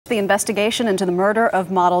The investigation into the murder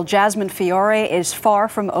of model Jasmine Fiore is far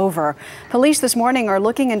from over. Police this morning are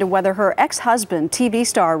looking into whether her ex-husband, TV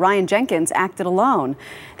star Ryan Jenkins, acted alone.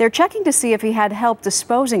 They're checking to see if he had help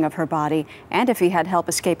disposing of her body and if he had help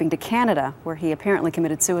escaping to Canada, where he apparently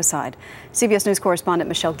committed suicide. CBS News correspondent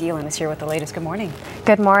Michelle Gielan is here with the latest. Good morning.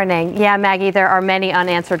 Good morning. Yeah, Maggie, there are many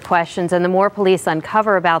unanswered questions, and the more police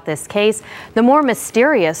uncover about this case, the more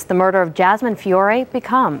mysterious the murder of Jasmine Fiore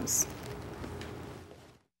becomes.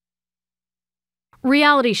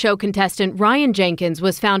 Reality show contestant Ryan Jenkins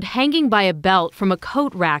was found hanging by a belt from a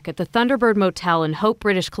coat rack at the Thunderbird Motel in Hope,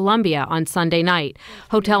 British Columbia on Sunday night.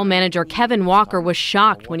 Hotel manager Kevin Walker was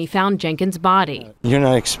shocked when he found Jenkins' body. You're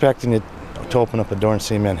not expecting it to open up a door and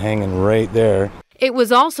see a man hanging right there. It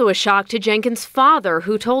was also a shock to Jenkins' father,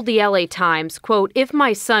 who told the LA Times, quote, "If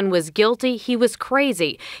my son was guilty, he was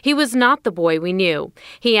crazy. He was not the boy we knew."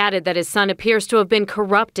 He added that his son appears to have been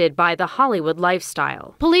corrupted by the Hollywood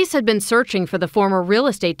lifestyle. Police had been searching for the former real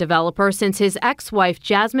estate developer since his ex-wife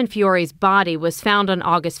Jasmine Fiore's body was found on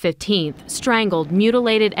August 15th, strangled,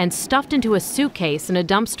 mutilated, and stuffed into a suitcase in a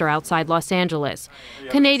dumpster outside Los Angeles.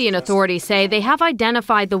 Canadian authorities say they have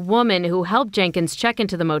identified the woman who helped Jenkins check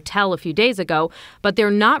into the motel a few days ago, but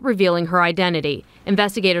they're not revealing her identity.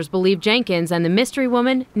 Investigators believe Jenkins and the mystery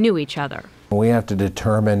woman knew each other. We have to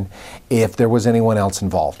determine if there was anyone else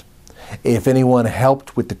involved, if anyone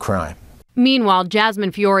helped with the crime. Meanwhile,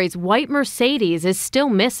 Jasmine Fiore's white Mercedes is still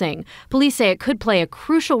missing. Police say it could play a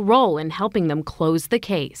crucial role in helping them close the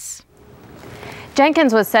case.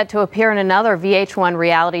 Jenkins was set to appear in another VH1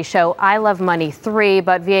 reality show, I Love Money 3,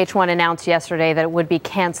 but VH1 announced yesterday that it would be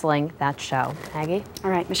canceling that show. Maggie?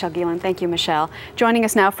 All right, Michelle Gielan. Thank you, Michelle. Joining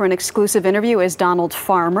us now for an exclusive interview is Donald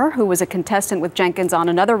Farmer, who was a contestant with Jenkins on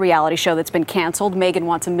another reality show that's been canceled, Megan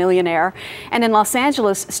Wants a Millionaire. And in Los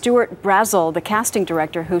Angeles, Stuart Brazel, the casting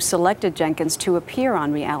director who selected Jenkins to appear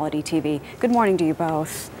on reality TV. Good morning to you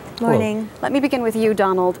both. Morning. Let me begin with you,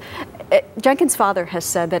 Donald. Jenkins' father has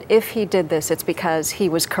said that if he did this, it's because he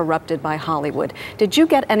was corrupted by Hollywood. Did you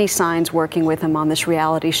get any signs working with him on this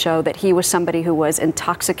reality show that he was somebody who was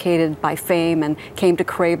intoxicated by fame and came to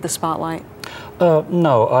crave the spotlight?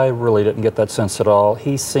 No, I really didn't get that sense at all.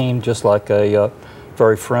 He seemed just like a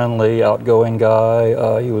very friendly, outgoing guy.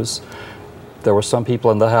 There were some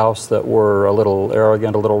people in the house that were a little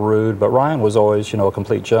arrogant, a little rude, but Ryan was always, a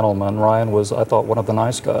complete gentleman. Ryan was, I thought, one of the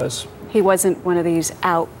nice guys. He wasn't one of these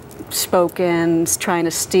outspoken, trying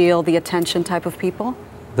to steal the attention type of people?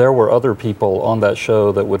 There were other people on that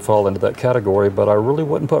show that would fall into that category, but I really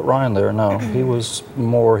wouldn't put Ryan there, no. He was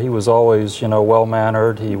always,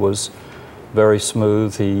 well-mannered. He was very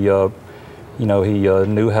smooth. He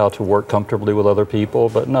knew how to work comfortably with other people,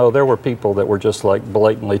 but no, there were people that were just like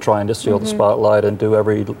blatantly trying to steal the spotlight and do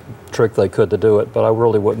every trick they could to do it, but I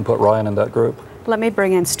really wouldn't put Ryan in that group. Let me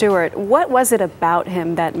bring in Stuart. What was it about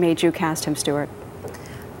him that made you cast him, Stuart?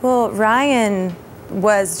 Well, Ryan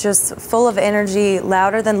was just full of energy,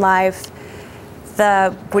 louder than life,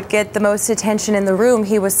 would get the most attention in the room.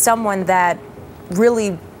 He was someone that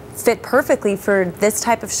really fit perfectly for this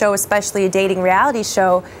type of show, especially a dating reality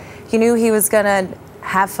show. You knew he was going to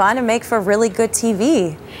have fun and make for really good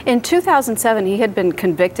TV. In 2007, he had been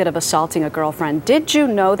convicted of assaulting a girlfriend. Did you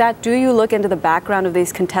know that? Do you look into the background of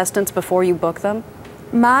these contestants before you book them?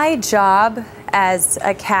 My job as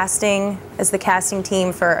the casting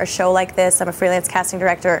team for a show like this, I'm a freelance casting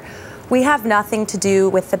director, we have nothing to do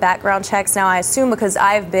with the background checks. Now, I assume because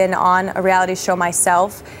I've been on a reality show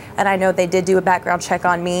myself, and I know they did do a background check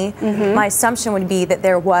on me, my assumption would be that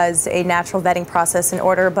there was a natural vetting process in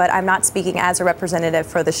order, but I'm not speaking as a representative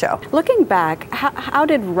for the show. Looking back, how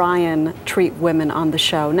did Ryan treat women on the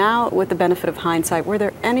show? Now, with the benefit of hindsight, were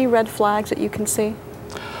there any red flags that you can see?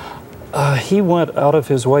 He went out of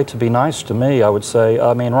his way to be nice to me, I would say.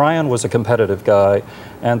 I mean, Ryan was a competitive guy,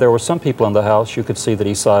 and there were some people in the house you could see that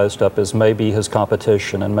he sized up as maybe his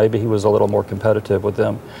competition, and maybe he was a little more competitive with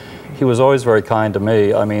them. He was always very kind to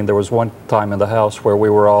me. I mean, there was one time in the house where we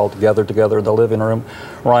were all together in the living room.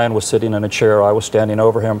 Ryan was sitting in a chair, I was standing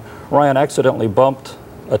over him. Ryan accidentally bumped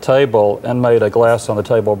a table and made a glass on the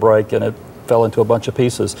table break, and it fell into a bunch of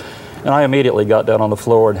pieces. And I immediately got down on the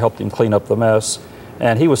floor and helped him clean up the mess.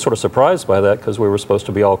 And he was sort of surprised by that because we were supposed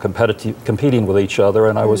to be all competing with each other,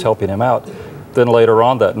 and I was helping him out. Then later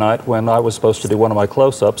on that night, when I was supposed to do one of my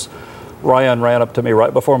close-ups, Ryan ran up to me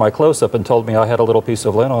right before my close-up and told me I had a little piece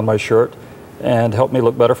of lint on my shirt and helped me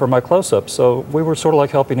look better for my close-up. So we were sort of like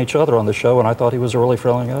helping each other on the show, and I thought he was a really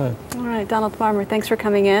friendly guy. All right, Donald Farmer, thanks for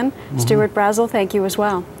coming in. Stuart Brazel, thank you as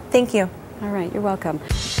well. Thank you. All right, you're welcome.